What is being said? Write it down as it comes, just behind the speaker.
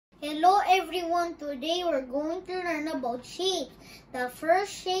Hello everyone, today we're going to learn about shapes. The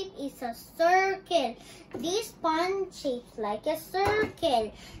first shape is a circle. This pond shapes like a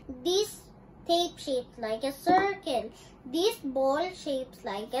circle. This tape shapes like a circle. This ball shapes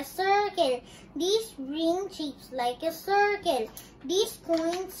like a circle. This ring shapes like a circle. This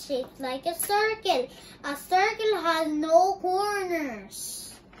coin shapes like a circle. A circle has no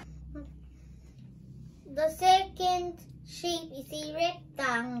corners. The second shape is a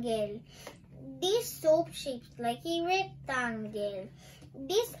rectangle. This soap shapes like a rectangle.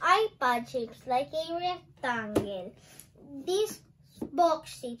 This iPad shapes like a rectangle. This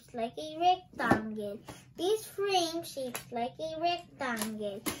box shapes like a rectangle. This frame shapes like a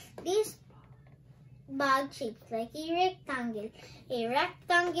rectangle. This bag shapes like a rectangle. A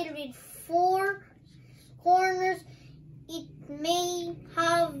rectangle with 4 corners. It may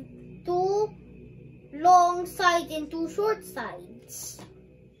have 2 long sides and 2 short sides.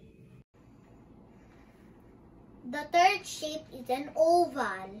 The third shape is an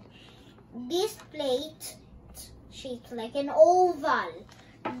oval. This plate shapes like an oval.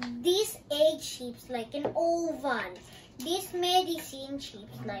 This egg shapes like an oval. This medicine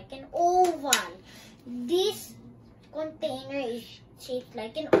shapes like an oval. This container is shaped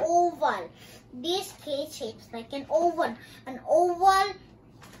like an oval. This case shapes like an oval. An oval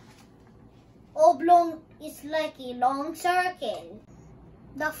oblong is like a long circle.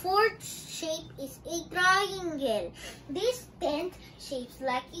 The fourth shape is a triangle. This tent shapes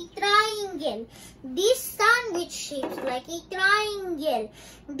like a triangle. This sandwich shapes like a triangle.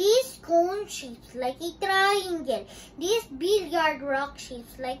 This cone shapes like a triangle. This billiard rock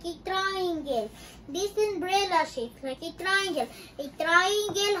shapes like a triangle. This umbrella shapes like a triangle. A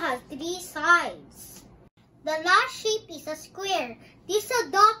triangle has 3 sides. The last shape is a square. This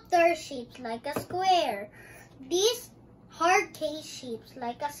adapter shapes like a square. This hard case shapes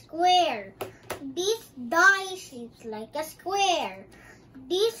like a square. This die shapes like a square.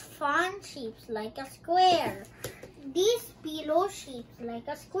 This fan shapes like a square. This pillow shapes like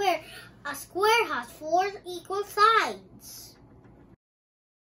a square. A square has 4 equal sides.